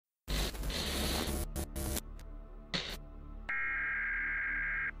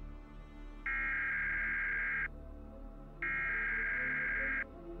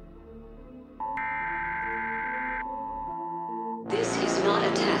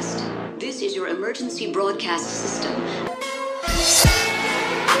This is your emergency broadcast system. You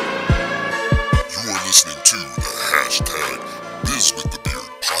are listening to the hashtag Biz with the Beard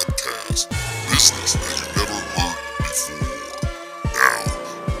podcast. Business that you never heard before. Now,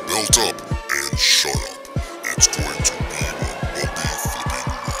 belt up and shut up. It's going to be a bumpy, flipping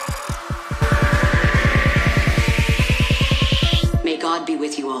ride. May God be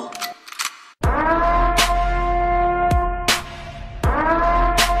with you all.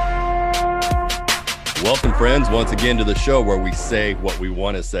 Welcome, friends, once again to the show where we say what we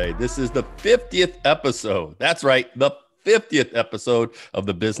want to say. This is the 50th episode. That's right, the 50th episode of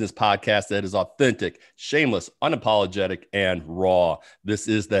the business podcast that is authentic, shameless, unapologetic, and raw. This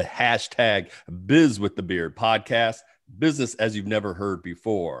is the hashtag Biz with the Beard podcast, business as you've never heard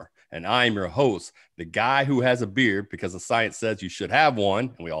before. And I'm your host, the guy who has a beard because the science says you should have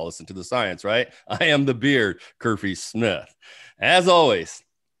one. And we all listen to the science, right? I am the beard, Curphy Smith. As always,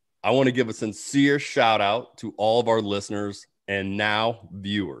 I want to give a sincere shout out to all of our listeners and now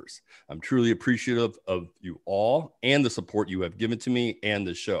viewers. I'm truly appreciative of you all and the support you have given to me and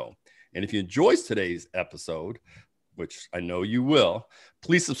the show. And if you enjoyed today's episode, which I know you will,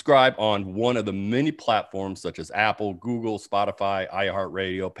 please subscribe on one of the many platforms such as Apple, Google, Spotify,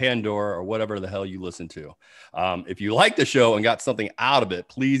 iHeartRadio, Pandora, or whatever the hell you listen to. If you like the show and got something out of it,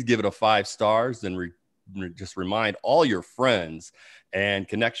 please give it a 5 stars and just remind all your friends and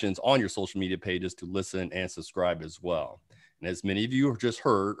connections on your social media pages to listen and subscribe as well. And as many of you just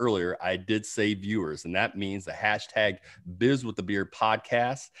heard earlier, I did say viewers, and that means the hashtag Biz with the Beard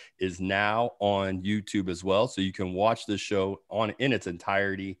podcast is now on YouTube as well. So you can watch this show in its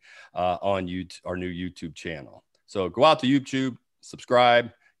entirety on YouTube, our new YouTube channel. So go out to YouTube,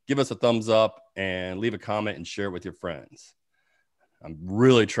 subscribe, give us a thumbs up, and leave a comment and share it with your friends. I'm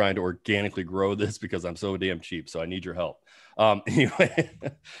really trying to organically grow this because I'm so damn cheap. So I need your help. Anyway,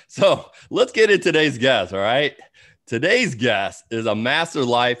 so let's get into today's guest. All right. Today's guest is a master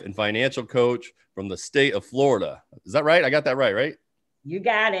life and financial coach from the state of Florida. Is that right? I got that right? You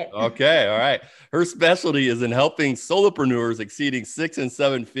got it. Okay. All right. Her specialty is in helping solopreneurs exceeding 6 and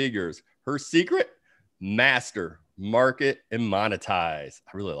 7 figures. Her secret: master, market, and monetize.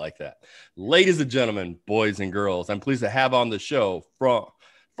 I really like that. Ladies and gentlemen, boys and girls, I'm pleased to have on the show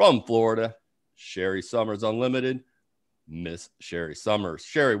from Florida, Sherri Somers Unlimited, Miss Sherri Somers.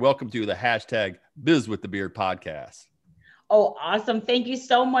 Sherri, welcome to the hashtag Biz with the Beard podcast. Oh, awesome. Thank you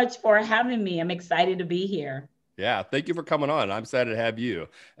so much for having me. I'm excited to be here. Yeah, thank you for coming on. I'm excited to have you.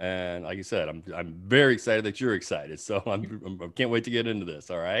 And like you said, I'm very excited that you're excited. So I can't wait to get into this.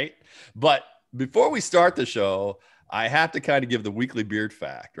 All right. But before we start the show, I have to kind of give the weekly beard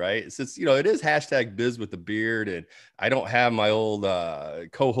fact, right? Since, it is hashtag Biz with the Beard, and I don't have my old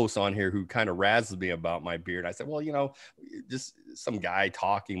co-host on here who kind of razzles me about my beard. I said, well, just some guy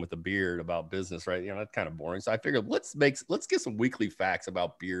talking with a beard about business, right? That's kind of boring. So I figured let's get some weekly facts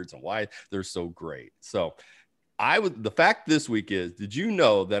about beards and why they're so great. So the fact this week is, did you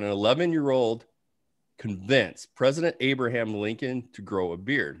know that an 11-year-old convinced President Abraham Lincoln to grow a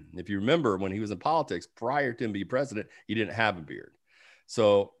beard? If you remember, when he was in politics, prior to him being president, he didn't have a beard.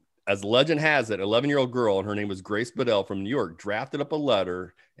 So as legend has it, an 11-year-old girl, and her name was Grace Bedell from New York, drafted up a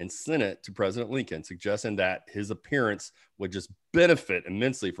letter and sent it to President Lincoln, suggesting that his appearance would just benefit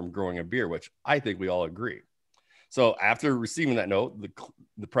immensely from growing a beard, which I think we all agree. So after receiving that note,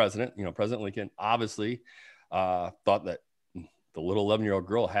 the president, President Lincoln, obviously thought that the little 11-year-old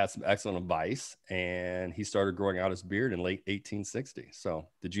girl had some excellent advice, and he started growing out his beard in late 1860. So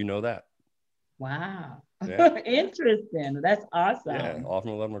did you know that? Wow. Yeah. Interesting. That's awesome. Yeah, off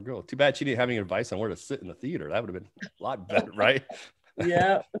from an 11-year-old girl. Too bad she didn't have any advice on where to sit in the theater. That would have been a lot better, right?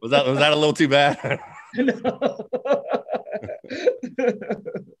 Yeah. Was that a little too bad?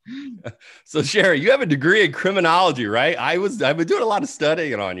 So Sherri, you have a degree in criminology, right? I've been doing a lot of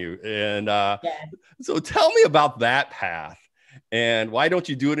studying on you. And So tell me about that path. And why don't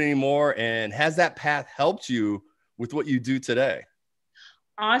you do it anymore? And has that path helped you with what you do today?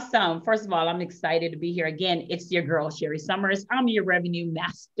 Awesome. First of all, I'm excited to be here again. It's your girl, Sherri Somers. I'm your revenue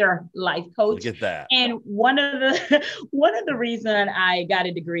master life coach. Look at that. And one of the reasons I got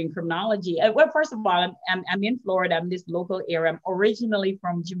a degree in criminology, well, first of all, I'm in Florida. I'm this local area. I'm originally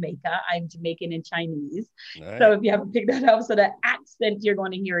from Jamaica. I'm Jamaican and Chinese. Nice. So if you haven't picked that up, so the accent you're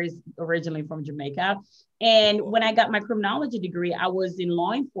going to hear is originally from Jamaica. And when I got my criminology degree, I was in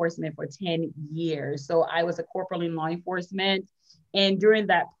law enforcement for 10 years. So I was a corporal in law enforcement. And during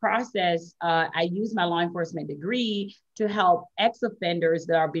that process, I used my law enforcement degree to help ex-offenders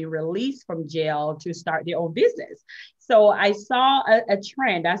that are being released from jail to start their own business. So I saw a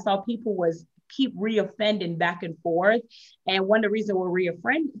trend. I saw people was keep reoffending back and forth. And one of the reasons we're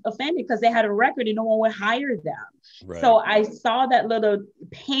reoffended because they had a record and no one would hire them. Right. So I saw that little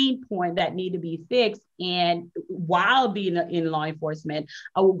pain point that needed to be fixed. And while being in law enforcement,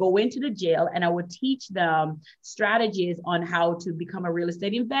 I would go into the jail and I would teach them strategies on how to become a real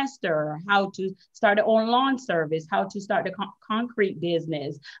estate investor, how to start their own lawn service, how to start a concrete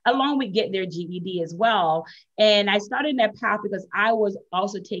business, along with get their GED as well. And I started in that path because I was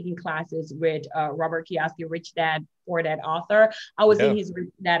also taking classes with Robert Kiyosaki, Rich Dad, Poor Dad author. I was in his Rich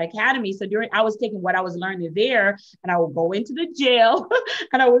Dad Academy. So I was taking what I was learning there and I would go into the jail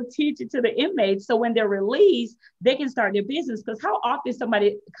and I would teach it to the inmates. So when they're released, they can start their business. Because how often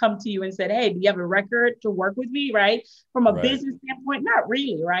somebody come to you and said, hey, do you have a record to work with me? Right. From a business standpoint, not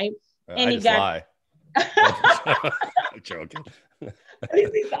really. Right. And I he just got lie. I'm joking.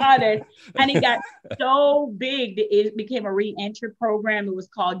 He's honest. And it got so big that it became a re-entry program. It was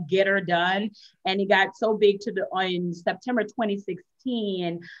called Get Her Done. And it got so big in September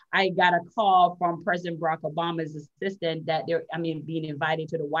 2016, I got a call from President Barack Obama's assistant that being invited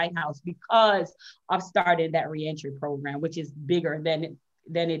to the White House because of starting that re-entry program, which is bigger than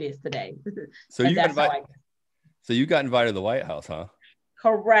it is today. So you got invited to the White House, huh?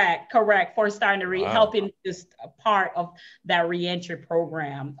 Correct. For starting to helping just a part of that reentry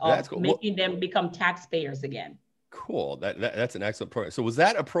program of making them become taxpayers again. Cool. That's an excellent program. So was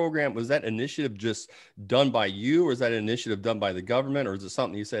that initiative just done by you, or is that an initiative done by the government, or is it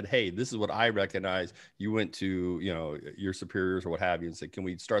something you said, hey, this is what I recognize? You went to, your superiors or what have you and said, can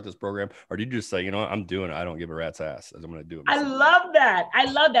we start this program? Or did you just say, I'm doing it. I don't give a rat's ass. I'm going to do it myself. I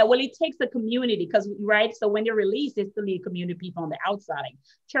love that. Well, it takes a community right? So when they're released, they still need community people on the outside, like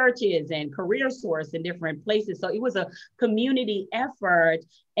churches and Career Source in different places. So it was a community effort.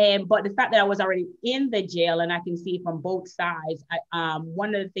 But the fact that I was already in the jail and I can see from both sides,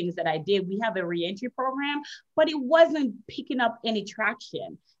 one of the things that I did, we have a reentry program, but it wasn't picking up any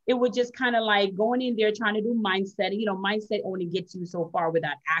traction. It was just kind of like going in there, trying to do mindset. Mindset only gets you so far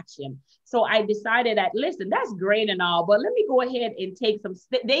without action. So I decided that, listen, that's great and all, but let me go ahead and take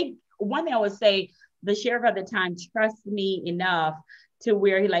one thing I would say, the sheriff at the time trusts me enough to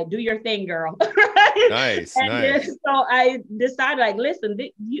where he like, do your thing, girl. Nice. Then, so I decided listen,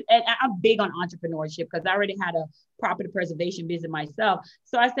 and I'm big on entrepreneurship because I already had a property preservation business myself.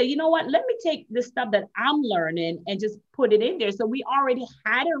 So I said, you know what, let me take the stuff that I'm learning and just put it in there. So we already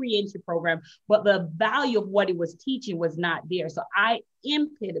had a reentry program, but the value of what it was teaching was not there. So I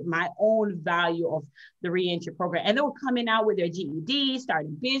inputted my own value of the reentry program, and they were coming out with their GED,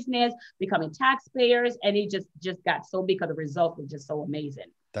 starting business, becoming taxpayers. And it just got so big because the result was just so amazing.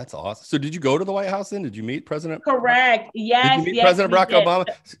 That's awesome. So did you go to the White House then? Did you meet President? Correct. Yes. Did you meet President Barack Obama?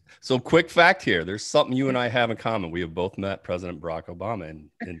 So quick fact here. There's something you and I have in common. We have both met President Barack Obama in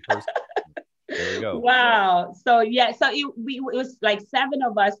person. There we go. Wow. So yeah, so it was like 7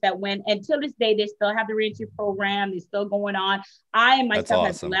 of us that went, and till this day, they still have the reentry program. It's still going on. I myself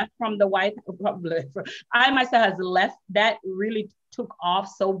has left from the White House. I myself has left. That really took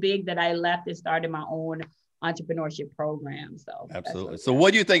off so big that I left and started my own entrepreneurship program. So absolutely. So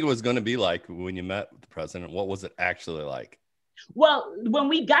what do you think it was going to be like when you met with the president? What was it actually like? Well, when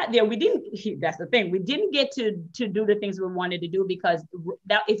we got there, that's the thing. We didn't get to do the things we wanted to do because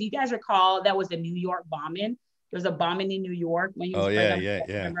if you guys recall, that was the New York bombing. There was a bombing in New York when he was president.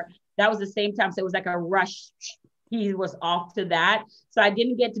 Yeah. Remember? That was the same time. So it was like a rush. He was off to that. So I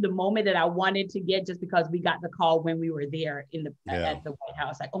didn't get to the moment that I wanted to get just because we got the call when we were there at the White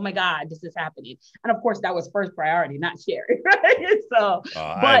House. Like, oh my God, this is happening. And of course that was first priority, not Sherri. Right? So,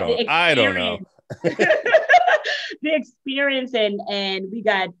 but I don't know. The experience and we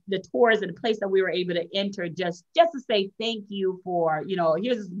got the tours and the place that we were able to enter just to say thank you for,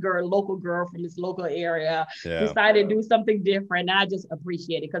 here's this local girl from this local area, decided to do something different. And I just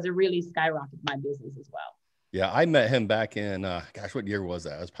appreciate it because it really skyrocketed my business as well. Yeah, I met him back in, what year was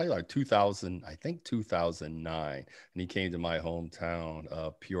that? It was probably like 2009. And he came to my hometown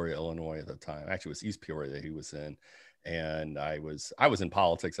of Peoria, Illinois at the time. Actually, it was East Peoria that he was in. And I was in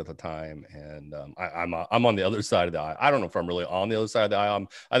politics at the time, and I'm on the other side of the aisle. I don't know if I'm really on the other side of the aisle.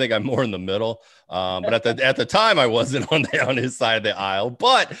 I think I'm more in the middle. But at the time, I wasn't on his side of the aisle.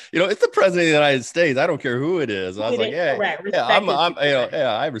 But it's the president of the United States. I don't care who it is. I was like,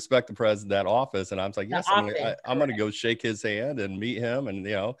 I respect the president, that office, and I was like, yes, I'm gonna go shake his hand and meet him, and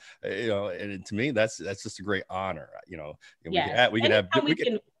and to me, that's just a great honor.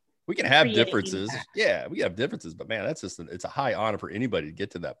 We We can have create an differences. impact. Yeah, we have differences, but man, that's it's a high honor for anybody to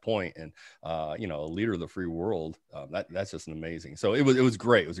get to that point. And, a leader of the free world, that's just an amazing. So it was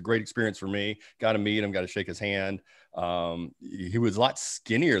great. It was a great experience for me. Got to meet him, got to shake his hand. He was a lot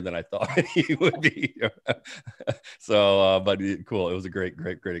skinnier than I thought he would be. So, but cool. It was a great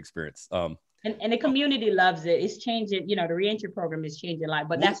experience. And the community loves it. It's changing, the reentry program is changing life,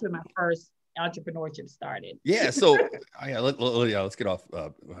 but that's where my first entrepreneurship started. Yeah. So let's get off.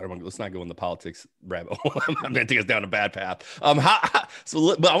 Let's not go in the politics rabbit hole. I'm going to take us down a bad path. But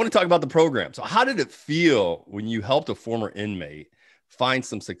I want to talk about the program. So how did it feel when you helped a former inmate find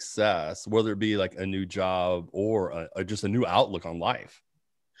some success, whether it be like a new job or just a new outlook on life?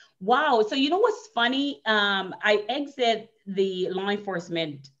 Wow. So what's funny? I exit the law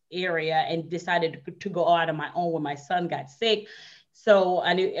enforcement area and decided to go out on my own when my son got sick. So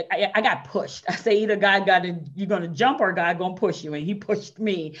I got pushed. I say either you're going to jump or God going to push you. And he pushed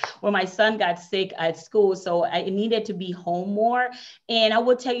me when my son got sick at school. So I needed to be home more. And I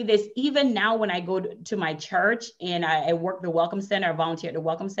will tell you this, even now when I go to my church and I work the Welcome Center, I volunteer at the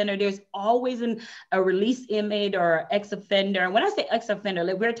Welcome Center, there's always a released inmate or ex-offender. When I say ex-offender,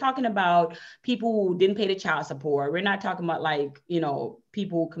 like we're talking about people who didn't pay the child support. We're not talking about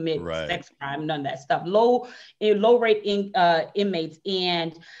people who commit sex crime, none of that stuff. Low rate inmates.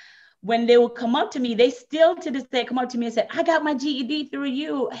 And when they would come up to me, they still to this day come up to me and say, I got my GED through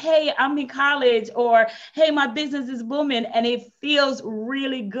you. Hey, I'm in college, or hey, my business is booming. And it feels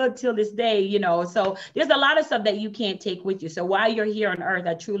really good till this day, So there's a lot of stuff that you can't take with you. So while you're here on earth,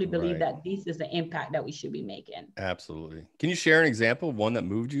 I truly believe that this is the impact that we should be making. Absolutely. Can you share an example of one that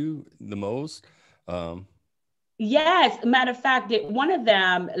moved you the most? Yes. Matter of fact, one of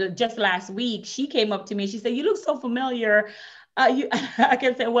them just last week, she came up to me and she said, you look so familiar. I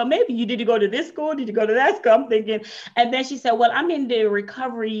can say, well, maybe you did go to this school? Did you go to that school? I'm thinking. And then she said, well, I'm in the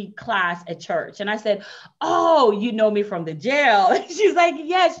recovery class at church. And I said, oh, you know me from the jail. She's like,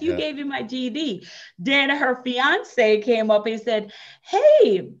 yes, you gave me my GED. Then her fiance came up and said,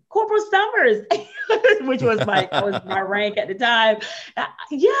 hey, Corporal Somers, which was my rank at the time.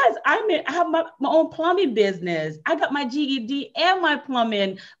 Yes, I have my own plumbing business. I got my GED and my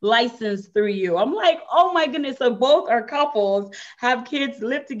plumbing license through you. I'm like, oh my goodness. So both are couples, have kids,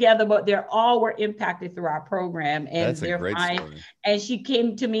 live together, but they're all were impacted through our program. And that's a great story. And she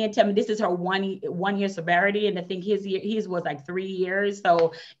came to me and told me this is her one year severity. And I think his was like 3 years.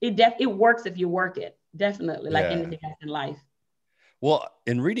 So it works if you work it. Definitely, like anything else in life. Well,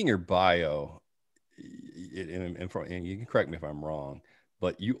 in reading your bio, and you can correct me if I'm wrong,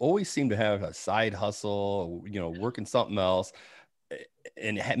 but you always seem to have a side hustle, working something else,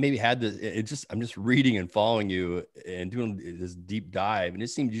 and maybe had this. I'm just reading and following you and doing this deep dive, and it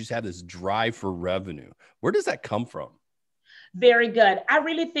seems you just have this drive for revenue. Where does that come from? Very good. I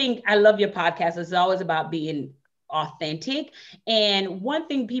really think I love your podcast. It's always about being authentic. And one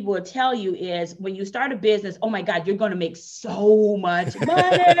thing people will tell you is when you start a business, oh my God, you're going to make so much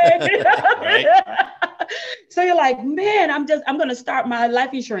money. So you're like, man, I'm going to start my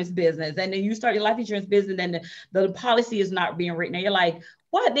life insurance business. And then you start your life insurance business and the policy is not being written. And you're like,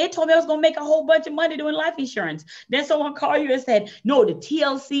 what? They told me I was going to make a whole bunch of money doing life insurance. Then someone called you and said, no, the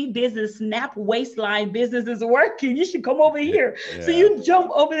TLC business, Snap Waistline business is working. You should come over here. Yeah. So you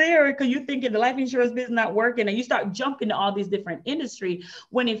jump over there because you're thinking the life insurance business not working. And you start jumping to all these different industries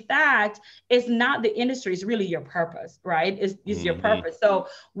when in fact, it's not the industry, it's really your purpose, right? It's your purpose. So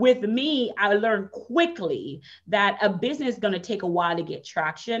with me, I learned quickly that a business is going to take a while to get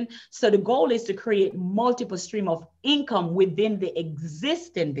traction. So the goal is to create multiple stream of income within the existing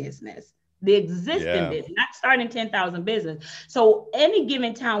business, business, not starting 10,000 business. So any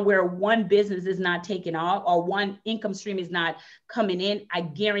given time where one business is not taking off or one income stream is not coming in, I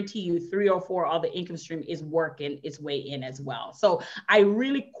guarantee you 3 or 4 other income stream is working its way in as well. So I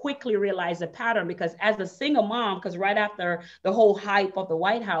really quickly realized the pattern because as a single mom, because right after the whole hype of the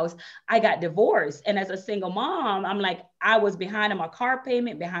White House, I got divorced. And as a single mom, I'm like, I was behind on my car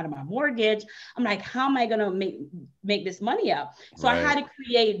payment, behind on my mortgage. I'm like, how am I going to make this money up? So I had to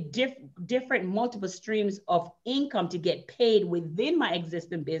create different multiple streams of income to get paid within my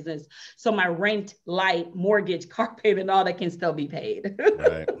existing business. So my rent, light, mortgage, car payment, all that can still be paid.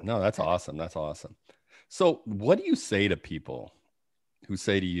 Right. No, that's awesome. That's awesome. So what do you say to people who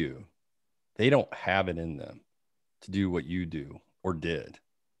say to you, they don't have it in them to do what you do or did?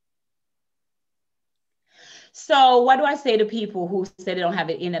 So what do I say to people who say they don't have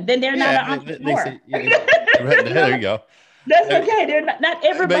it in them? Then they're not an entrepreneur. There you go. That's okay. They're not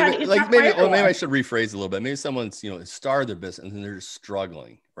everybody. Maybe I should rephrase a little bit. Maybe someone's, started their business and they're just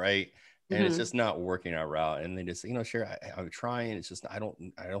struggling, right? and it's just not working out right. And they just say, Sherri, I'm trying. It's just, I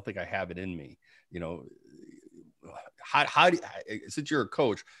don't think I have it in me. How do since you're a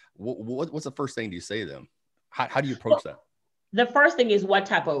coach, what's the first thing do you say to them? How do you approach that? The first thing is what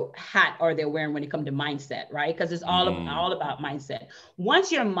type of hat are they wearing when it comes to mindset, right? Because it's all about mindset.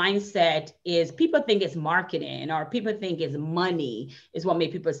 Once your mindset is, people think it's marketing or people think it's money is what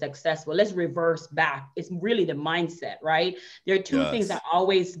made people successful. Let's reverse back. It's really the mindset, right? There are two things I'm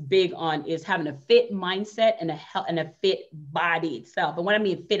always big on is having a fit mindset and a fit body itself. And when I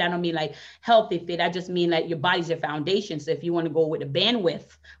mean fit, I don't mean like healthy fit. I just mean like your body's your foundation. So if you want to go with the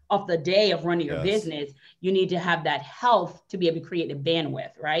bandwidth of the day of running your business, you need to have that health to be able to create the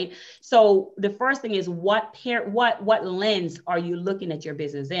bandwidth, right? So the first thing is what lens are you looking at your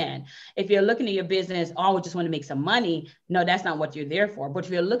business in? If you're looking at your business, oh, I just want to make some money, no, that's not what you're there for. But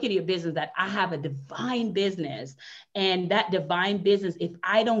if you're looking at your business that I have a divine business, and that divine business, if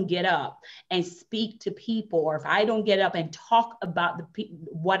I don't get up and speak to people, or if I don't get up and talk about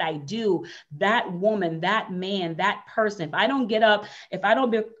what I do, that woman, that man, that person, if I don't get up, if I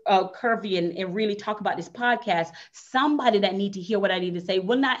don't be Curphy and really talk about this podcast, somebody that need to hear what I need to say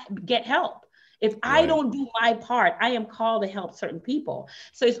will not get help. If I don't do my part, I am called to help certain people.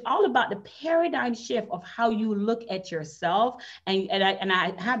 So it's all about the paradigm shift of how you look at yourself. And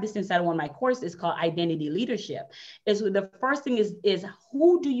I have this inside of one of my courses called identity leadership. Is the first thing is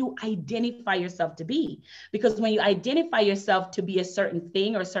who do you identify yourself to be? Because when you identify yourself to be a certain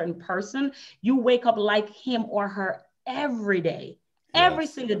thing or a certain person, you wake up like him or her every day. Every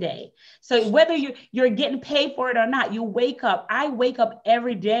single day. So whether you're getting paid for it or not, you wake up. I wake up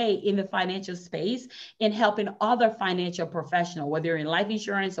every day in the financial space in helping other financial professionals, whether you're in life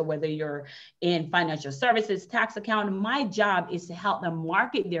insurance or whether you're in financial services, tax accounting. My job is to help them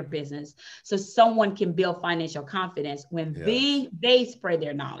market their business so someone can build financial confidence when they spread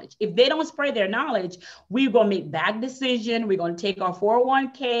their knowledge. If they don't spread their knowledge, we're going to make bad decisions. We're going to take our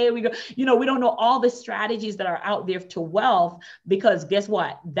 401k. We don't know all the strategies that are out there to wealth, because guess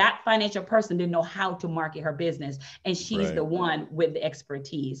what? That financial person didn't know how to market her business, and she's the one with the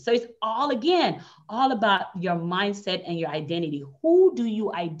expertise. So it's all about your mindset and your identity. Who do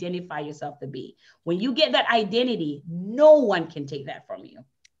you identify yourself to be? When you get that identity, no one can take that from you.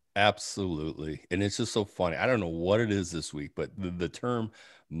 Absolutely. And it's just so funny. I don't know what it is this week, but the term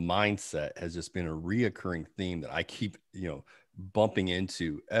mindset has just been a reoccurring theme that I keep, bumping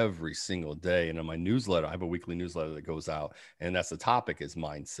into every single day. And in my newsletter, I have a weekly newsletter that goes out, and that's the topic is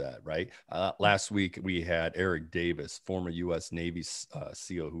mindset, right? Last week, we had Eric Davis, former U.S. Navy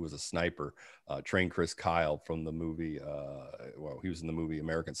SEAL, who was a sniper, trained Chris Kyle from the movie. He was in the movie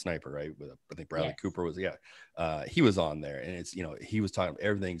American Sniper, right? With, I think Bradley Cooper was, he was on there, and it's, he was talking about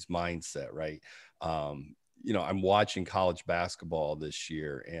everything's mindset, right? I'm watching college basketball this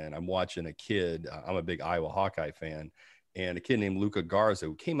year, and I'm watching a kid. I'm a big Iowa Hawkeye fan. And a kid named Luka Garza,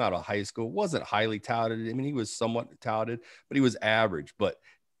 who came out of high school, wasn't highly touted. I mean, he was somewhat touted, but he was average. But,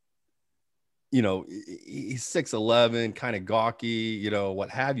 he's 6'11", kind of gawky, what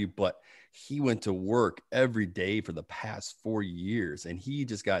have you. But he went to work every day for the past 4 years. And he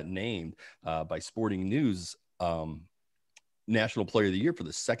just got named by Sporting News National Player of the Year for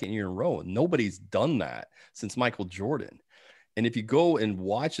the second year in a row. And nobody's done that since Michael Jordan. And if you go and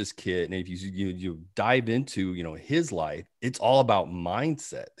watch this kid, and if you dive into, his life, it's all about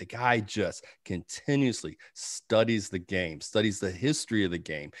mindset. The guy just continuously studies the game, studies the history of the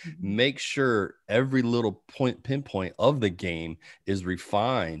game, make sure every little pinpoint of the game is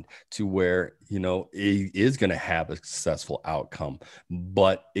refined to where, he is going to have a successful outcome.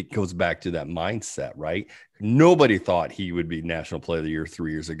 But it goes back to that mindset, right? Nobody thought he would be National Player of the Year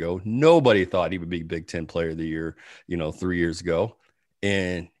 3 years ago. Nobody thought he would be Big Ten Player of the Year, 3 years ago.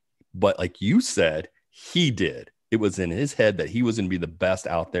 But like you said, he did. It was in his head that he was going to be the best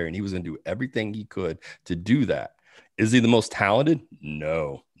out there, and he was going to do everything he could to do that. Is he the most talented?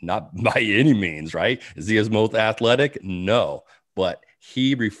 No, not by any means, right? Is he his most athletic? No, but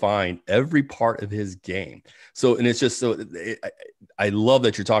he refined every part of his game. So, and it's just so I love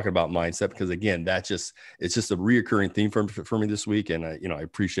that you're talking about mindset, because again, it's just a reoccurring theme for me this week. And I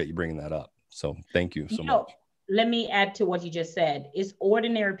appreciate you bringing that up. So thank you so much. Let me add to what you just said. It's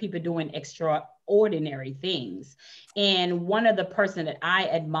ordinary people doing extraordinary things. And one of the person that I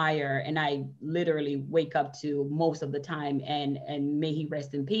admire and I literally wake up to most of the time, and may he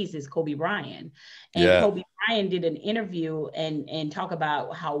rest in peace, is Kobe Bryant. And Kobe Bryant did an interview and talk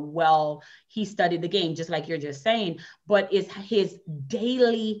about how well he studied the game, just like you're just saying, but it's his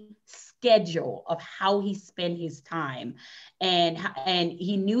daily schedule of how he spent his time. and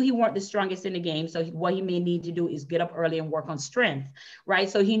he knew he weren't the strongest in the game. So what he may need to do is get up early and work on strength, right?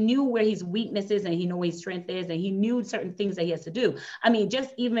 So he knew where his weaknesses and he knew where his strength is, and he knew certain things that he has to do. I mean,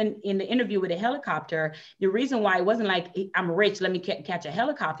 just even in the interview with the helicopter, the reason why it wasn't like, I'm rich, let me catch a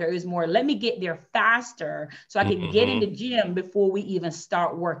helicopter. It was more, let me get there faster so I can get in the gym before we even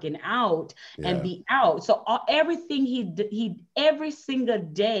start working out and be out. So everything he every single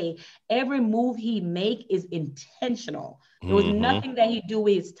day, every move he make is intentional. There was nothing that he do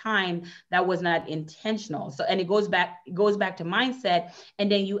with his time that was not intentional. So, and it goes back to mindset.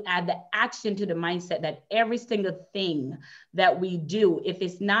 And then you add the action to the mindset, that every single thing that we do, if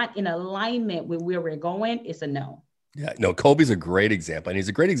it's not in alignment with where we're going, it's a no. Yeah, no, Kobe's a great example. And he's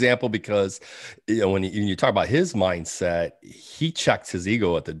a great example because, when you talk about his mindset, he checked his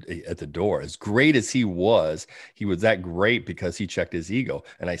ego at the door. As great as he was that great because he checked his ego.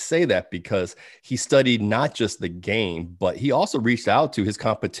 And I say that because he studied not just the game, but he also reached out to his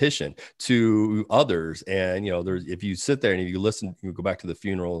competition, to others. And, if you sit there and if you listen, you go back to the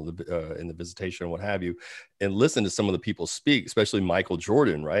funeral and the visitation and what have you, and listen to some of the people speak, especially Michael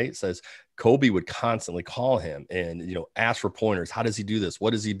Jordan, right? Says Kobe would constantly call him and, ask for pointers. How does he do this?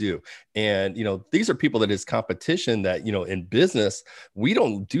 What does he do? And, these are people that his competition that, in business, we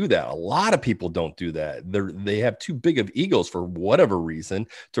don't do that. A lot of people don't do that. They have too big of egos for whatever reason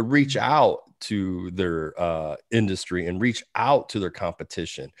to reach out to their industry and reach out to their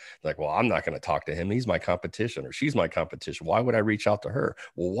competition. Like, well, I'm not going to talk to him. He's my competition, or she's my competition. Why would I reach out to her?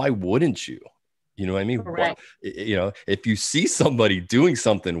 Well, why wouldn't you? You know what I mean? What, if you see somebody doing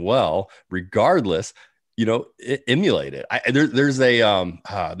something well, regardless, emulate it. There's a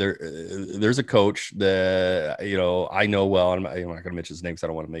coach that, I know well, and I'm not going to mention his name because I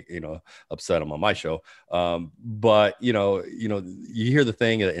don't want to make, upset him on my show. But you hear the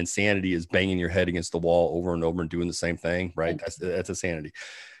thing that insanity is banging your head against the wall over and over and doing the same thing, right? That's insanity.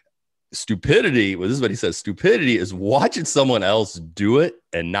 Stupidity, well, this is what he says. Stupidity is watching someone else do it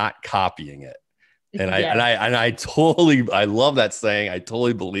and not copying it. And I love that saying. I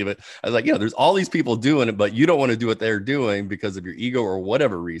totally believe it. I was like, there's all these people doing it, but you don't want to do what they're doing because of your ego or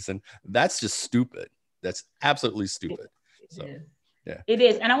whatever reason. That's just stupid. That's absolutely stupid. So, yeah, it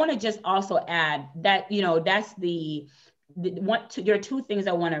is. And I want to just also add that, that's there are two things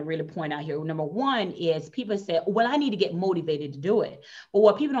I want to really point out here. Number one is people say, well, I need to get motivated to do it. But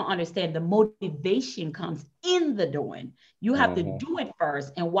what people don't understand, the motivation comes in the doing. You have to do it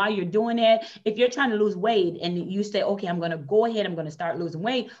first. And while you're doing it, if you're trying to lose weight and you say, okay, I'm going to go ahead, I'm going to start losing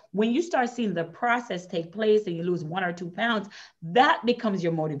weight. When you start seeing the process take place and you lose 1 or 2 pounds, that becomes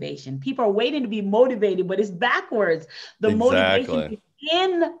your motivation. People are waiting to be motivated, but it's backwards. The motivation is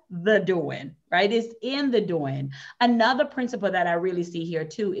in the doing, right? It's in the doing. Another principle that I really see here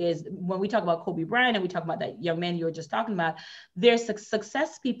too is when we talk about Kobe Bryant and we talk about that young man you were just talking about, there's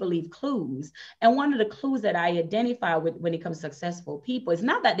success people leave clues. And one of the clues that I identify with when it comes to successful people, it's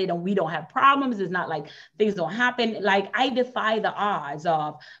not that we don't have problems. It's not like things don't happen. Like, I defy the odds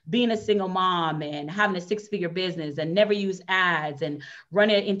of being a single mom and having a 6-figure business and never use ads and run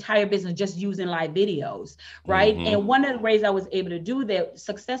an entire business just using live videos, right? And one of the ways I was able to do that,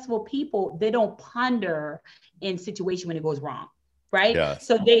 successful people, they don't ponder in situation when it goes wrong, right? Yes.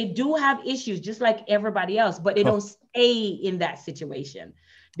 So they do have issues just like everybody else, but they don't stay in that situation.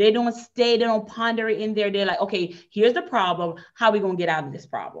 They don't ponder it in there. They're like, okay, here's the problem. How are we going to get out of this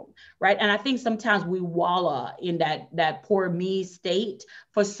problem? Right. And I think sometimes we wallow in that poor me state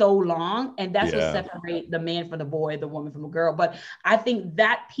for so long. And that's what separates the man from the boy, the woman from the girl. But I think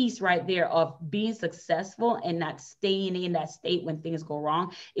that piece right there of being successful and not staying in that state when things go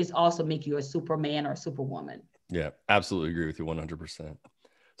wrong is also make you a superman or superwoman. Yeah, absolutely agree with you 100%.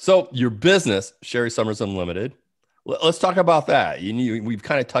 So your business, Sherri Somers Unlimited, let's talk about that. We've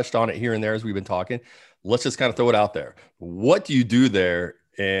kind of touched on it here and there as we've been talking. Let's just kind of throw it out there. What do you do there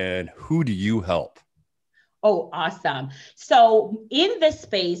and who do you help? Oh, awesome. So in the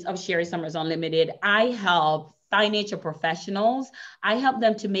space of Sherri Somers Unlimited, I help financial professionals. I help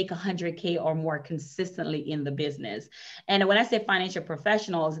them to make 100K or more consistently in the business. And when I say financial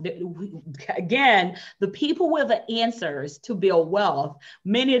professionals, again, the people with the answers to build wealth,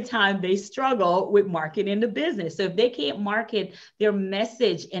 many a time they struggle with marketing the business. So if they can't market their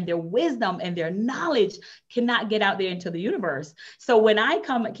message and their wisdom and their knowledge cannot get out there into the universe. So when I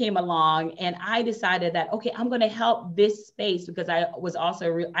came along and I decided that, okay, I'm going to help this space because I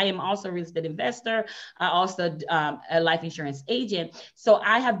am also a real estate investor. I also a life insurance agent. So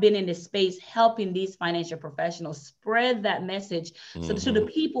I have been in this space helping these financial professionals spread that message so to the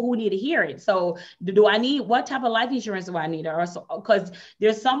people who need to hear it. So do I need, what type of life insurance do I need? Or because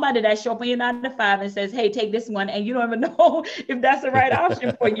there's somebody that show up on your 9 to 5 and says, hey, take this one, and you don't even know if that's the right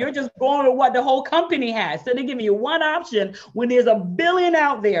option for you. You're just going with what the whole company has. So they're giving you one option when there's a billion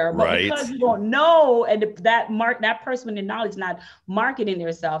out there, but because you don't know, and that person with the knowledge not marketing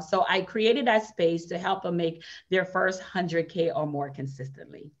themselves. So I created that space to help them make their first 100K or more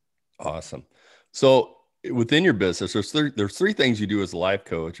consistently. Awesome. So within your business, there's three things you do as a life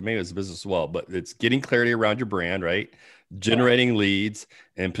coach, maybe as a business as well, but it's getting clarity around your brand, right? Generating leads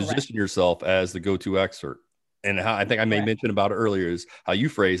and position yourself as the go-to expert. And how I think I may mention about it earlier is how you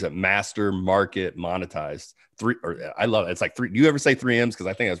phrase it: master, market, monetize. I love it. It's like three. Do you ever say 3 M's? Because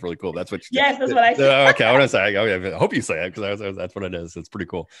I think that's really cool. That's what you Yes, that's what I say. Okay, I want to say. I hope you say it, because that's what it is. It's pretty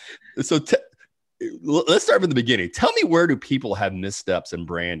cool. So let's start from the beginning. Tell me, where do people have missteps in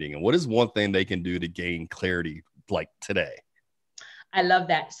branding, and what is one thing they can do to gain clarity like today? I love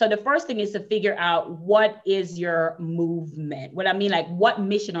that. So the first thing is to figure out, what is your movement? What I mean, like, what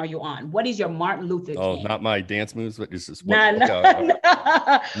mission are you on? What is your Martin Luther King? Oh, not my dance moves, but it's just Nobody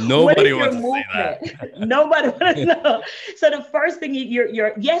wants to say that. Nobody wants to know. So the first thing,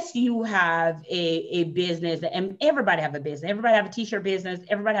 yes, you have a business, and everybody have a business. Everybody have a t-shirt business.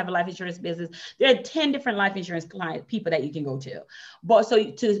 Everybody have a life insurance business. There are 10 different life insurance people that you can go to. But so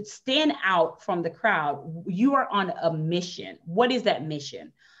to stand out from the crowd, you are on a mission. What is that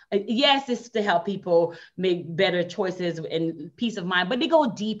mission? Yes, it's to help people make better choices and peace of mind, but they go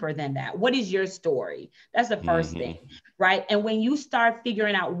deeper than that. What is your story? That's the first thing, right? And when you start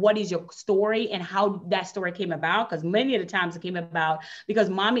figuring out what is your story and how that story came about, because many of the times it came about because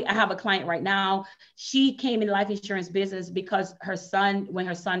I have a client right now, she came in the life insurance business because when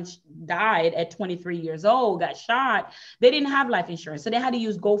her son died at 23 years old, got shot, they didn't have life insurance. So they had to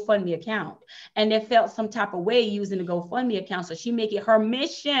use GoFundMe account, and they felt some type of way using the GoFundMe account. So she make it her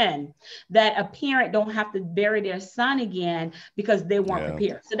mission that a parent don't have to bury their son again because they weren't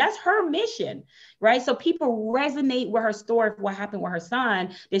prepared. So that's her mission, right? So people resonate with her story of what happened with her son.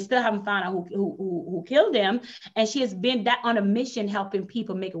 They still haven't found out who killed him. And she has been on a mission helping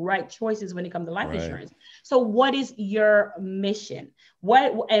people make right choices when it comes to life insurance. So what is your mission?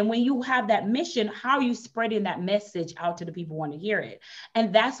 And when you have that mission, how are you spreading that message out to the people who want to hear it?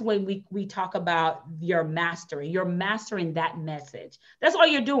 And that's when we talk about your mastering. You're mastering that message. That's all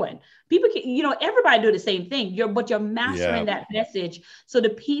you're doing. People can, everybody do the same thing. But you're mastering that message, so the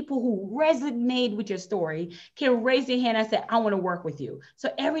people who resonate with your story can raise their hand and say, I want to work with you.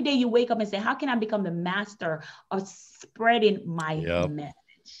 So every day you wake up and say, how can I become the master of spreading my message?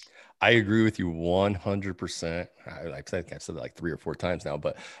 I agree with you 100%. I think I've said it like 3 or 4 times now,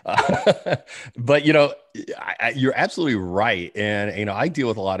 but you're absolutely right. And, I deal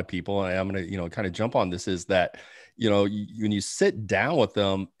with a lot of people, and I'm going to, kind of jump on this, is that, when you sit down with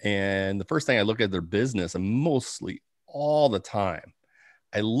them, and the first thing I look at their business, and mostly all the time,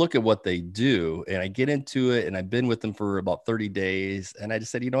 I look at what they do and I get into it, and I've been with them for about 30 days. And I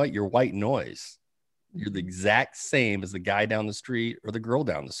just said, you know what, you're white noise. You're the exact same as the guy down the street or the girl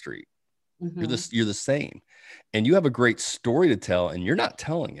down the street. You're the same, and you have a great story to tell, and you're not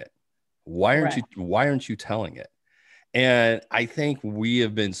telling it. Why aren't you telling it? And I think we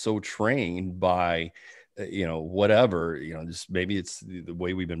have been so trained by, just maybe it's the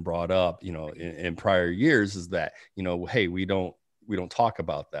way we've been brought up, in prior years, is that, hey, we don't talk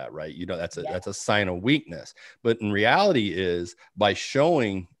about that, right? That's a sign of weakness. But in reality is, by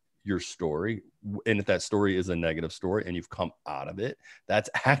showing your story, and if that story is a negative story and you've come out of it, that's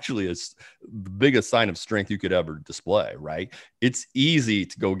actually the biggest sign of strength you could ever display, right? It's easy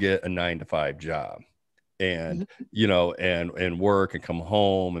to go get a 9-to-5 job and, and work and come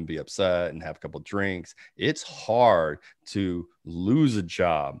home and be upset and have a couple of drinks. It's hard to lose a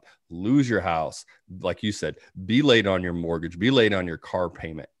job, lose your house, like you said, be late on your mortgage, be late on your car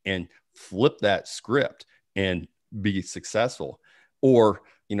payment, and flip that script and be successful. Or,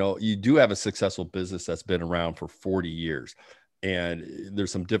 you do have a successful business that's been around for 40 years, and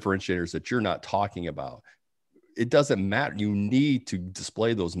there's some differentiators that you're not talking about. It doesn't matter. You need to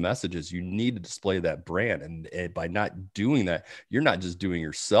display those messages. You need to display that brand. And by not doing that, you're not just doing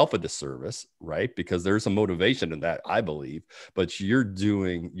yourself a disservice, right? Because there's some motivation in that, I believe, but you're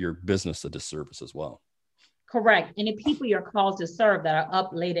doing your business a disservice as well. Correct. And the people you're called to serve that are up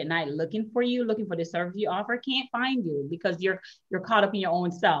late at night looking for the service you offer, can't find you because you're caught up in your own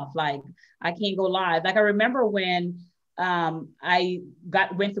self. Like, I can't go live. Like, I remember when I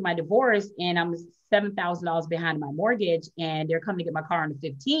went through my divorce, and I'm $7,000 behind my mortgage, and they're coming to get my car on the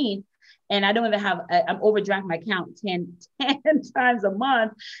 15th. and I don't even have, I'm overdraft my account 10 times a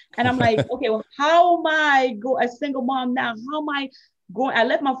month. And I'm like, okay, well, how am I a single mom now? How am I going? I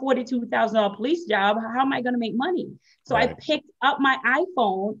left my $42,000 police job. How am I going to make money? So I picked up my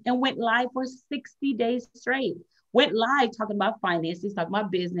iPhone and went live for 60 days straight. Went live talking about finances, talking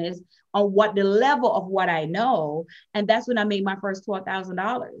about business, on what the level of what I know. And that's when I made my first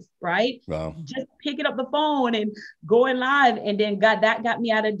 $12,000, right? Wow. Just picking up the phone and going live. And then got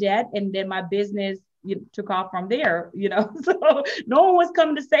me out of debt. And then my business took off from there, So no one was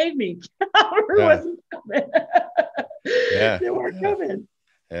coming to save me. Wasn't coming. They weren't coming.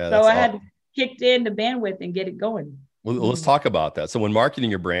 Yeah, so I had kicked in the bandwidth and get it going. Well, let's talk about that. So when marketing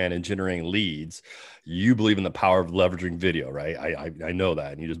your brand and generating leads, you believe in the power of leveraging video, right? I know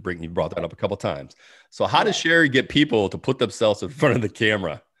that. And you brought that up a couple of times. So how does Sherri get people to put themselves in front of the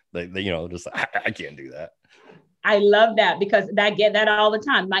camera? They just, I can't do that. I love that, because I get that all the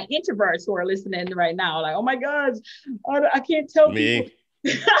time. My introverts who are listening right now, like, oh my God, I can't tell me.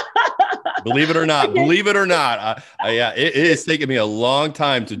 People. Believe it or not, it is taking me a long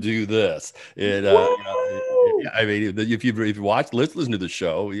time to do this. I mean, if you've watched, let's listen to the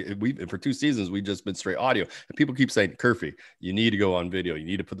show. For 2 seasons, we've just been straight audio, and people keep saying, Curphy, you need to go on video. You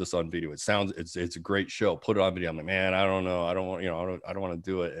need to put this on video. It's a great show. Put it on video. I'm like, man, I don't know. I don't want to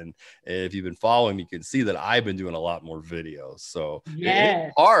do it. And if you've been following me, you can see that I've been doing a lot more videos. So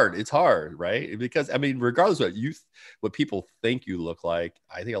it's hard. It's hard, right? Because I mean, regardless of what people think you look like,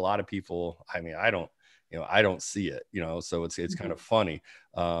 I think a lot of people, I mean, I don't see it, so it's kind of funny.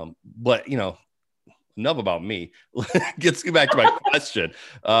 But enough about me. Let's get back to my question.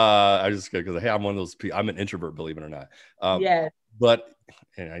 I just because I'm one of those people. I'm an introvert, believe it or not. But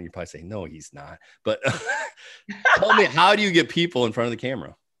and you probably say no, he's not. But tell me, how do you get people in front of the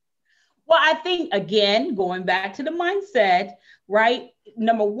camera? Well, I think, again, going back to the mindset, right?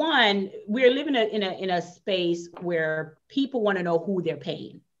 Number one, we're living in a space where people want to know who they're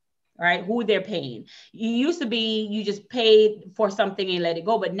paying. Right? Who they're paying. You used to be, you just paid for something and let it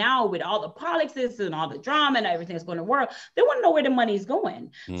go. But now with all the politics and all the drama and everything that's going to work, they want to know where the money is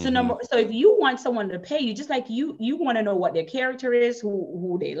going. Mm-hmm. So if you want someone to pay you, just like you want to know what their character is,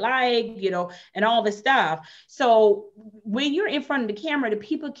 who they like, and all the stuff. So when you're in front of the camera, the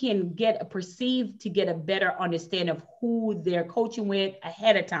people can get a better understanding of who they're coaching with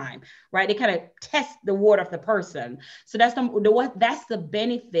ahead of time, right? They kind of test the water of the person. So that's the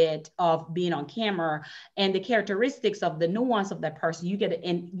benefit of being on camera, and the characteristics of the nuance of that person. You get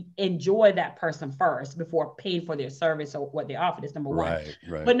to enjoy that person first before paying for their service or what they offer. That's number one.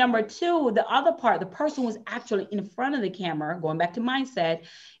 Right. But number two, the other part, the person was actually in front of the camera, going back to mindset,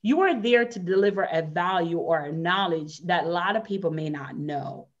 you are there to deliver a value or a knowledge that a lot of people may not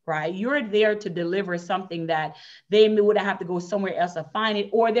know. Right? You're there to deliver something that they would have to go somewhere else to find it,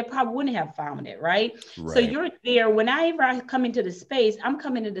 or they probably wouldn't have found it. Right? So you're there. Whenever I come into the space, I'm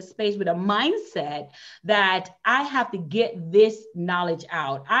coming into the space with a mindset that I have to get this knowledge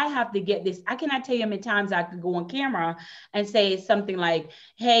out. I have to get this. I cannot tell you how many times I could go on camera and say something like,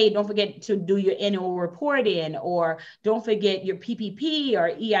 hey, don't forget to do your annual report in, or don't forget your PPP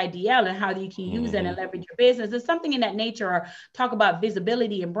or EIDL and how you can use it and leverage your business. There's something in that nature, or talk about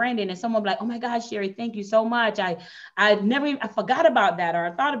visibility and branding, and someone be like, oh my gosh, Sherri, thank you so much. I forgot about that, or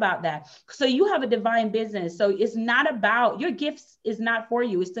I thought about that. So you have a divine business. So it's not about your gifts, is not for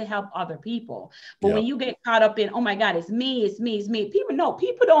you, it's to help other people. But when you get caught up in, oh my God, it's me, people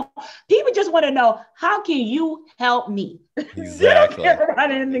just want to know, how can you help me? Exactly. They don't care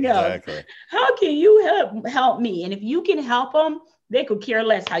about anything else. How can you help me? And if you can help them, they could care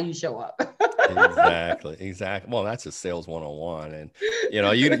less how you show up. Exactly. Well, that's a sales 101. And,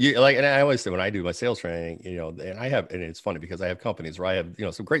 you like, and I always say when I do my sales training, and it's funny because I have companies where I have,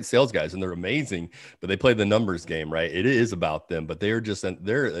 some great sales guys, and they're amazing, but they play the numbers game, right? It is about them, but they're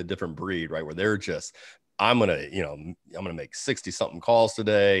a different breed, right? Where they're just, I'm going to make 60 something calls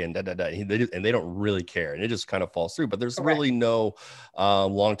today, and they don't really care. And it just kind of falls through, but there's really no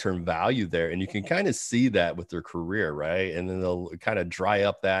long-term value there. And you can kind of see that with their career, right? And then they'll kind of dry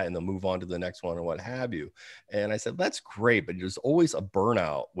up that and they'll move on to the next one or what have you. And I said, that's great, but there's always a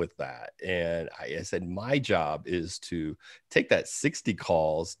burnout with that. And I said, my job is to take that 60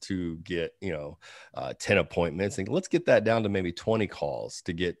 calls to get, 10 appointments, and let's get that down to maybe 20 calls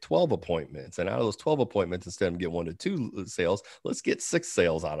to get 12 appointments. And out of those 12 appointments, instead of get 1 to 2 sales, let's get 6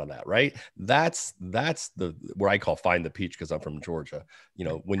 sales out of that, right? That's the where I call find the peach, because I'm from Georgia.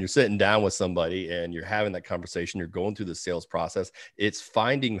 When you're sitting down with somebody and you're having that conversation, you're going through the sales process, it's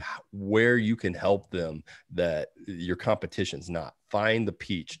finding where you can help them that your competition's not. Find the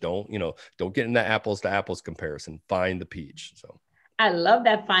peach. Don't get in that apples to apples comparison. Find the peach. So I love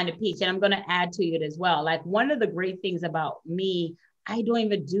that find a peach. And I'm going to add to it as well. Like one of the great things about me, I don't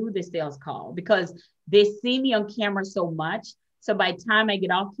even do the sales call because they see me on camera so much. So by the time I get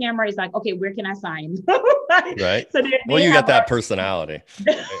off camera, it's like, okay, where can I sign? Right. So Well, they you got have that personality. so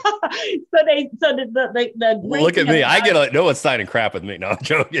the great Look at thing me. about I get like, no one's signing crap with me. No, I'm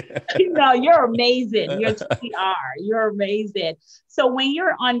joking. no, you're amazing. You truly are. You're amazing. So when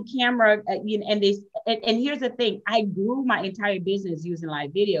you're on camera, and here's the thing, I grew my entire business using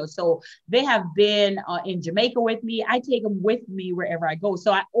live video. So they have been in Jamaica with me. I take them with me wherever I go.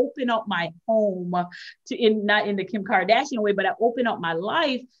 So I open up my home not in the Kim Kardashian way, but I open up my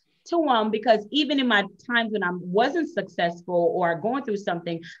life to them because even in my times when I wasn't successful or going through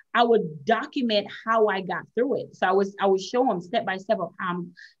something, I would document how I got through it. So I would show them step by step of how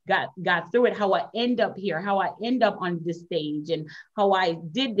I got through it, how I end up here, how I end up on this stage, and how I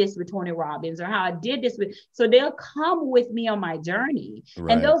did this with Tony Robbins, or how I did this with. So they'll come with me on my journey,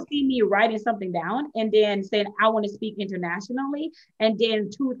 and they'll see me writing something down, and then saying I want to speak internationally, and then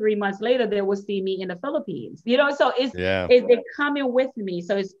 2-3 months later they will see me in the Philippines. So it's they're coming with me.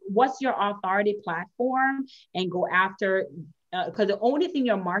 So it's what's your authority platform, and go after. Because the only thing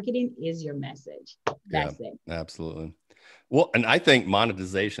you're marketing is your message. That's it. Absolutely. Well, and I think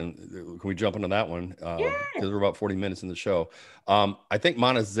monetization, can we jump into that one? Because we're about 40 minutes in the show. I think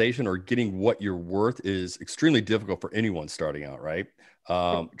monetization or getting what you're worth is extremely difficult for anyone starting out, right?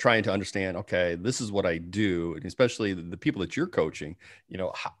 Trying to understand, okay, this is what I do. And especially the people that you're coaching,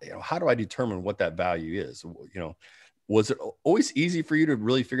 how do I determine what that value is? Was it always easy for you to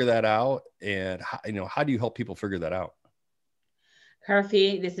really figure that out? And how do you help people figure that out?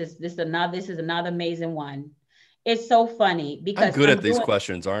 Curphy, this is another amazing one. It's so funny because I'm good at these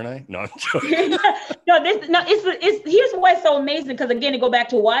questions, aren't I? No, I'm joking. It's here's why it's so amazing. Because again, it go back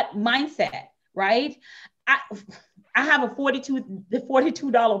to what mindset, right? I have a $42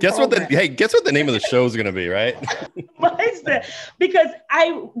 guess program. Guess what the name of the show is going to be, right? Mindset,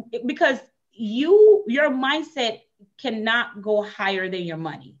 because your mindset cannot go higher than your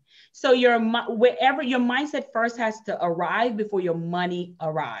money. So wherever your mindset first has to arrive before your money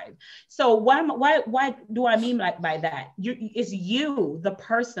arrive. So why do I mean by that? It's you, the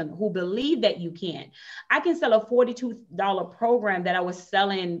person who believe that you can. I can sell a $42 program that I was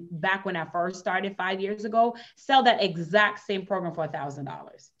selling back when I first started 5 years ago, sell that exact same program for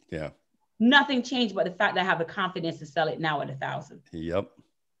 $1,000. Yeah. Nothing changed but the fact that I have the confidence to sell it now at $1,000. Yep.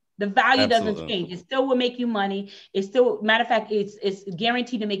 The value doesn't change. It still will make you money. It's still, matter of fact, it's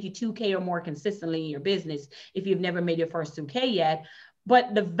guaranteed to make you 2K or more consistently in your business if you've never made your first 2K yet.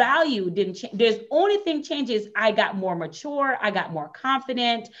 But the value didn't change. There's only thing changes. I got more mature. I got more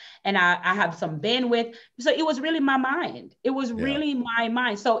confident, and I have some bandwidth. So it was really my mind. It was really my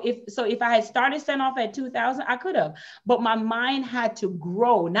mind. So if I had started selling off at 2,000, I could have. But my mind had to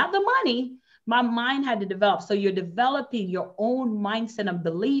grow, not the money. My mind had to develop. So you're developing your own mindset and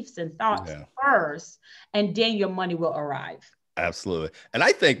beliefs and thoughts first, and then your money will arrive. Absolutely. And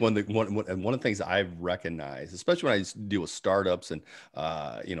I think one of the things I've recognized, especially when I deal with startups and,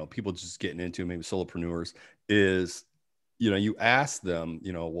 people just getting into maybe solopreneurs, is, you ask them,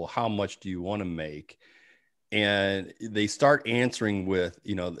 well, how much do you want to make? And they start answering with,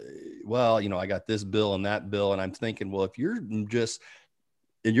 I got this bill and that bill. And I'm thinking, well, if you're just,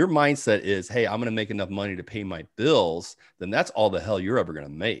 and your mindset is, hey, I'm going to make enough money to pay my bills, then that's all the hell you're ever going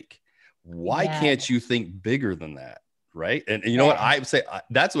to make. Why can't you think bigger than that? Right. And you know what I would say,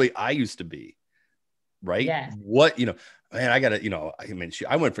 that's the way I used to be. Right. Yes. Man, I got to,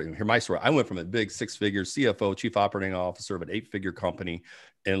 I went from, hear my story. I went from a big 6-figure CFO, chief operating officer of an 8-figure company,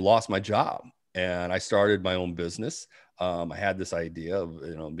 and lost my job. And I started my own business. I had this idea of,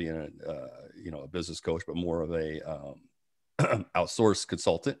 being a business coach, but more of a, outsourced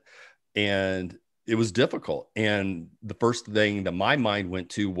consultant, and it was difficult. And the first thing that my mind went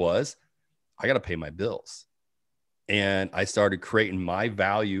to was, I got to pay my bills. And I started creating my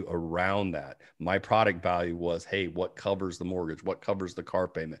value around that. My product value was, hey, what covers the mortgage? What covers the car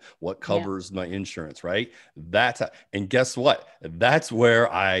payment? What covers my insurance? Right. And guess what? That's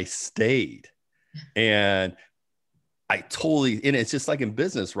where I stayed. And and it's just like in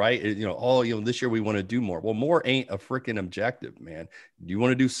business, right? This year we want to do more. Well, more ain't a freaking objective, man. Do you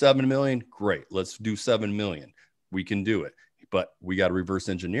want to do 7 million? Great. Let's do 7 million. We can do it, but we got to reverse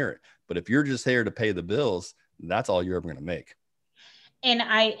engineer it. But if you're just here to pay the bills, that's all you're ever going to make.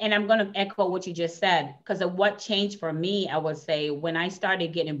 I'm going to echo what you just said, because of what changed for me. I would say when I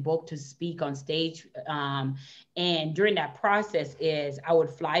started getting booked to speak on stage, and during that process is I would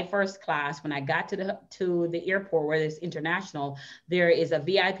fly first class. When I got to the airport where it's international, there is a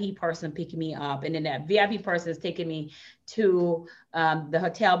VIP person picking me up, and then that VIP person is taking me to the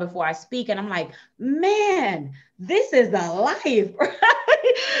hotel before I speak, and I'm like, man, this is the life, right?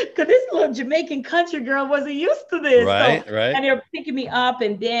 Because this little Jamaican country girl wasn't used to this. Right, So, right. and they're picking me up,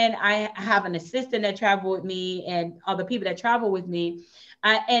 and then I have an assistant that traveled with me and other people that travel with me.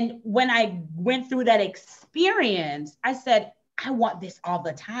 And when I went through that experience, I said, I want this all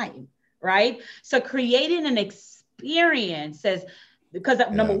the time, right? So creating an experience says, because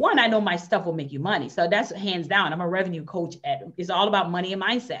number one, I know my stuff will make you money. So that's hands down. I'm a revenue coach. It's all about money and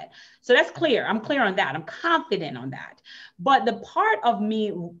mindset. So that's clear. I'm clear on that. I'm confident on that. But the part of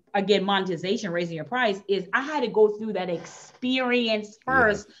me, again, monetization, raising your price, is I had to go through that experience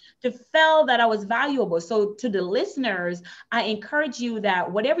first to feel that I was valuable. So to the listeners, I encourage you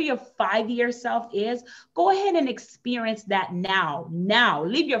that whatever your 5-year self is, go ahead and experience that now. Now,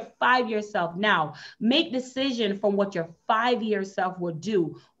 leave your 5-year self now. Make decision from what your 5-year self will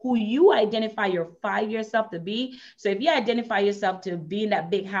do, who you identify your 5-year self to be. So if you identify yourself to be in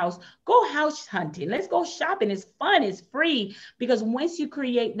that big house, go house hunting. Let's go shopping. It's fun. It's free. Because once you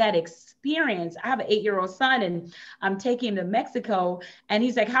create that experience, I have an 8-year-old son, and I'm taking him to Mexico, and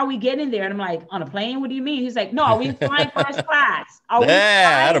he's like, how are we getting there? And I'm like, on a plane? What do you mean? He's like, no, are we flying first class? Are we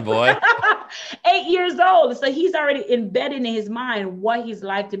flying? Attaboy. 8 years old. So he's already embedded in his mind what his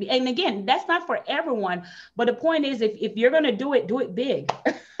life to be. And again, that's not for everyone. But the point is, if you're going to do it big.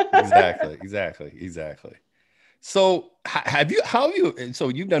 Exactly. So so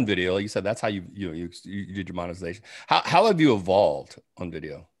you've done video, like you said, that's how you did your monetization. How have you evolved on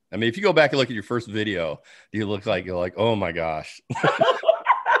video? I mean, if you go back and look at your first video, you're like, oh my gosh.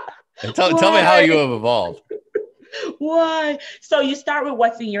 Tell me how you have evolved. Why? So you start with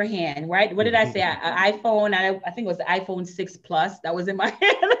what's in your hand, right? What did I say? iPhone. I think it was the iPhone 6 Plus that was in my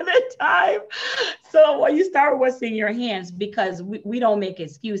hand at the time. So you start with what's in your hands, because we don't make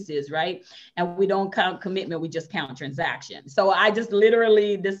excuses, right? And we don't count commitment. We just count transactions. So I just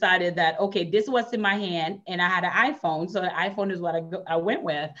literally decided that, okay, this is what's in my hand. And I had an iPhone. So the iPhone is what I went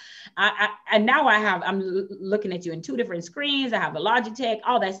with. And now I'm looking at you in 2 different screens. I have a Logitech,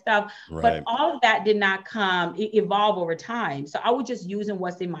 all that stuff. Right. But all of that did not evolve over time. So I was just using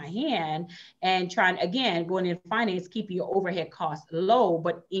what's in my hand and trying, again, going in finance, keep your overhead costs low,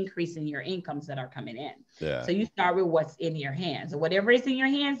 but increasing your incomes that are coming in. Yeah. So you start with what's in your hands. So whatever is in your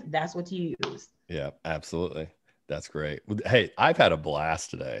hands, that's what you use. Yeah, absolutely. That's great. Hey, I've had a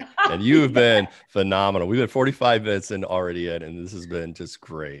blast today, and you have been phenomenal. We've been 45 minutes in already, and this has been just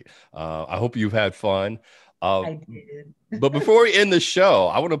great. I hope you've had fun. I did. But before we end the show,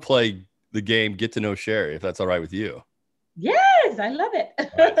 I want to play the game Get to Know Sherri, if that's all right with you. Yes, I love it.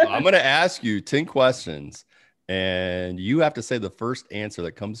 Right, so I'm going to ask you 10 questions, and you have to say the first answer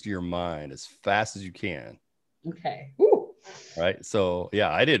that comes to your mind as fast as you can. Okay. Ooh. Right. So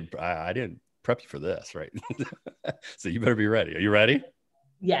yeah, I didn't prep you for this, right? So you better be ready. Are you ready?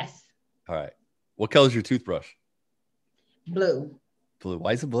 Yes. All right. What color is your toothbrush? Blue. Blue.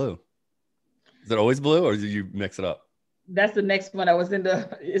 Why is it blue? Is it always blue, or do you mix it up? That's the next one. I was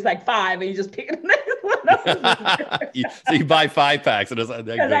it's like 5, and you just pick the next one. So you buy 5 packs. Because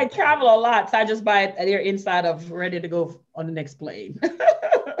I travel a lot, so I just buy it. They're inside of ready to go on the next plane.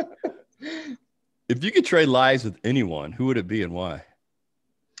 If you could trade lives with anyone, who would it be and why?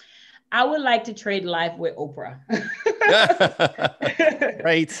 I would like to trade life with Oprah.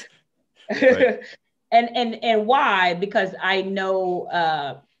 Right. And why? Because I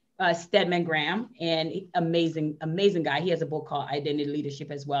know Stedman Graham, and amazing guy. He has a book called Identity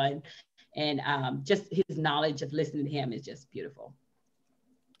Leadership as well. And just his knowledge of listening to him is just beautiful.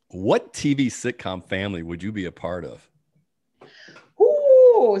 What TV sitcom family would you be a part of?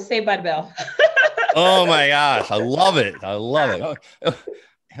 Ooh, Saved by the Bell. Oh my gosh. I love it. Oh,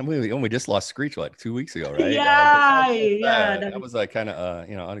 and we just lost Screech like 2 weeks ago, right? Yeah. That was like kind of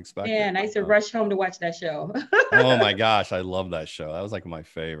unexpected. Yeah, and I used to rush home to watch that show. Oh my gosh, I love that show. That was like my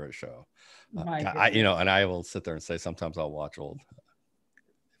favorite show. And I will sit there and say sometimes I'll watch old.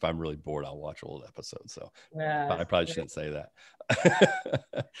 If I'm really bored, I'll watch old episodes. So I probably shouldn't say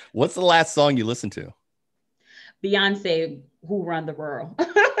that. What's the last song you listened to? Beyonce, Who Run the World.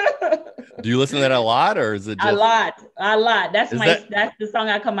 Do you listen to that a lot, or is it just... a lot? That's that's the song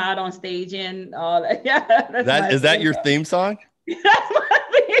I come out on stage in. All that. Yeah, is that your theme song? That's my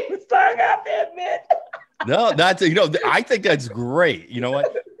theme song. I have to admit. No, I think that's great. You know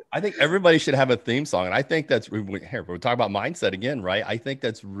what? I think everybody should have a theme song. And I think that's here, we're talking about mindset again, right? I think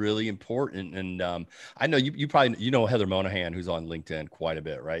that's really important. And I know you probably, Heather Monahan, who's on LinkedIn quite a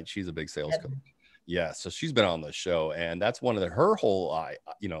bit, right? She's a big sales coach. Yeah. So she's been on the show, and that's one of her whole,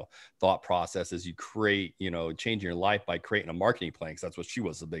 thought process is you create, changing your life by creating a marketing plan. Cause that's what she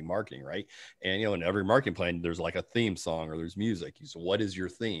was, the big marketing, right? And, in every marketing plan, there's like a theme song or there's music. So what is your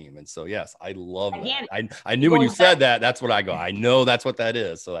theme? And so, yes, I love that. I knew when you said that, that's what I go, I know that's what that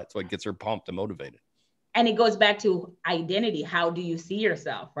is. So that's what gets her pumped and motivated. And it goes back to identity. How do you see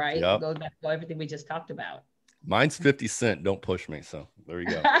yourself, right? Yep. It goes back to everything we just talked about. Mine's 50 Cent. Don't push me. So there you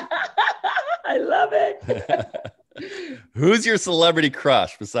go. I love it. Who's your celebrity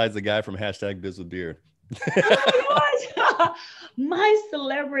crush besides the guy from #BizWithBeard? Oh my gosh. My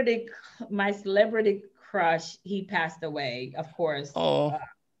celebrity crush, he passed away, of course. Oh.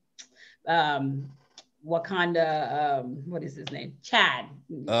 Wakanda, what is his name? Chad.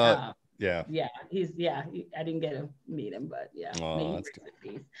 Yeah. Yeah, I didn't get to meet him, but yeah. Oh, that's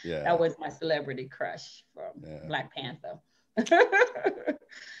good. Yeah. That was my celebrity crush from Black Panther.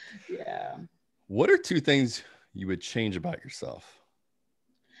 Yeah. What are 2 things you would change about yourself?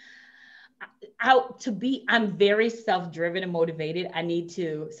 I'm very self-driven and motivated. I need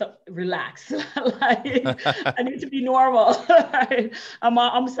to relax. I need to be normal.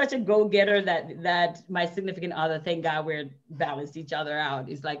 I'm such a go-getter that my significant other, thank God we're balanced each other out.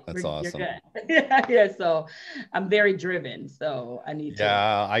 It's like, that's awesome. You're good. Yeah. So I'm very driven. So I need to.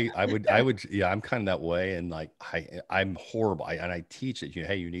 I would. Yeah, I'm kind of that way. And like, I'm horrible. And I teach it,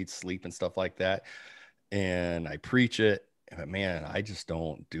 hey, you need sleep and stuff like that. And I preach it. But man, I just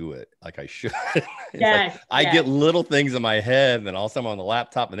don't do it like I should. I get little things in my head, and then all of a sudden I'm on the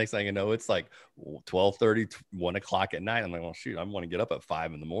laptop. The next thing I know, it's like 12:30, 1 o'clock at night. I'm like, well, shoot, I want to get up at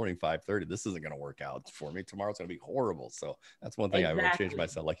 5 in the morning, 5:30. This isn't going to work out for me. Tomorrow's going to be horrible. So that's one thing I would change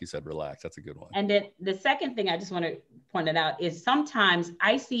myself. Like you said, relax. That's a good one. And then the second thing I just want to point it out is sometimes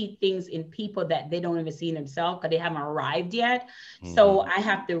I see things in people that they don't even see themselves because they haven't arrived yet. Mm-hmm. So I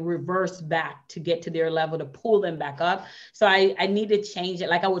have to reverse back to get to their level to pull them back up. So I need to change it.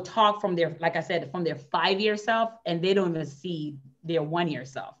 Like I would talk from their, like I said, from their 5-year self, and they don't even see their 1-year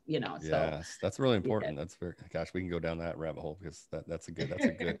self, So yes, that's really important. That's very, gosh, we can go down that rabbit hole because that's a good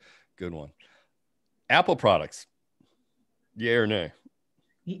one. Apple products, yay or nay?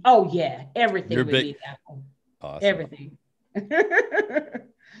 Oh yeah, everything. You're big. Need Apple. Awesome. Everything.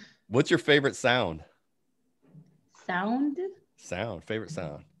 What's your favorite sound? Favorite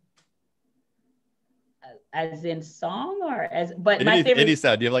sound. As in song or my favorite any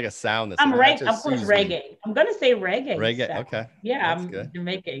sound. Do you have like a sound that's of course reggae. I'm gonna say reggae. Reggae, okay. Yeah, I'm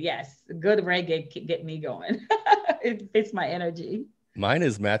Jamaican. Yes, good reggae get me going. It fits my energy. Mine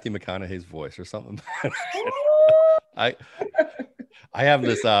is Matthew McConaughey's voice or something. I have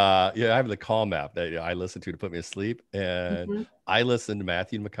this I have the Calm app that I listen to put me to sleep, and I listen to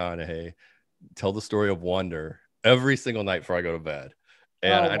Matthew McConaughey tell the story of Wonder every single night before I go to bed.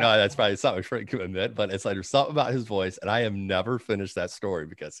 And I know that's probably something I shouldn't admit, but it's like there's something about his voice, and I have never finished that story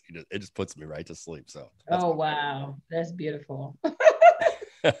because it just puts me right to sleep. So wow, that's beautiful.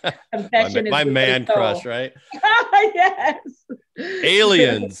 my man crush, right? Yes.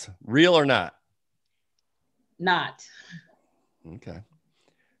 Aliens, real or not? Not. Okay.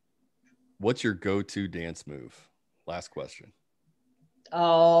 What's your go-to dance move? Last question.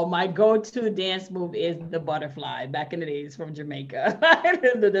 Oh, my go-to dance move is the butterfly. Back in the days from Jamaica,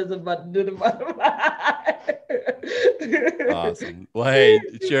 do the butterfly. Awesome. Well, hey,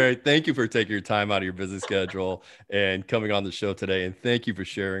 Sherri, thank you for taking your time out of your busy schedule and coming on the show today. And thank you for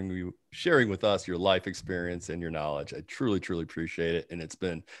sharing with us your life experience and your knowledge. I truly, truly appreciate it. And it's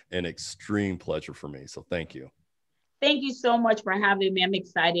been an extreme pleasure for me. So thank you. Thank you so much for having me. I'm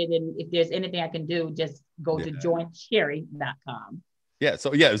excited. And if there's anything I can do, just go to joinsherri.com. Yeah.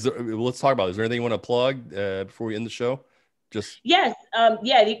 So let's talk about it. Is there anything you want to plug before we end the show? Yes.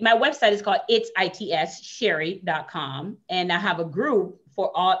 My website is called its.sherri.com. And I have a group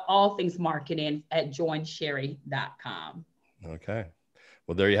for all things marketing at joinsherri.com. Okay.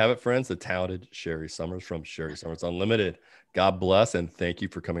 Well, there you have it, friends. The talented Sherri Somers from Sherri Somers Unlimited. God bless. And thank you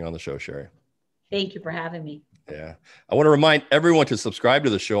for coming on the show, Sherri. Thank you for having me. Yeah. I want to remind everyone to subscribe to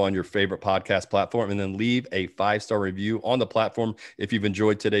the show on your favorite podcast platform and then leave a 5-star review on the platform if you've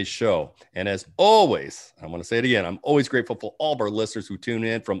enjoyed today's show. And as always, I want to say it again, I'm always grateful for all of our listeners who tune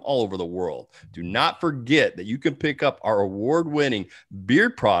in from all over the world. Do not forget that you can pick up our award-winning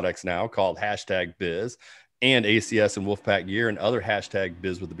beard products now called #Biz and ACS and Wolfpack gear and other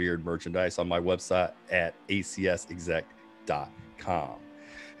 #BizWithTheBeard merchandise on my website at acsexec.com.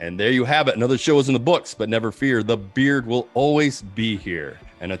 And there you have it. Another show is in the books, but never fear, the beard will always be here.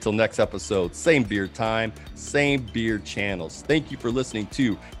 And until next episode, same beard time, same beard channels. Thank you for listening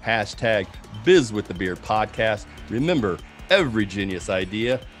to #BizWithTheBeard podcast. Remember, every genius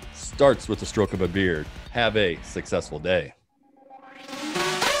idea starts with the stroke of a beard. Have a successful day.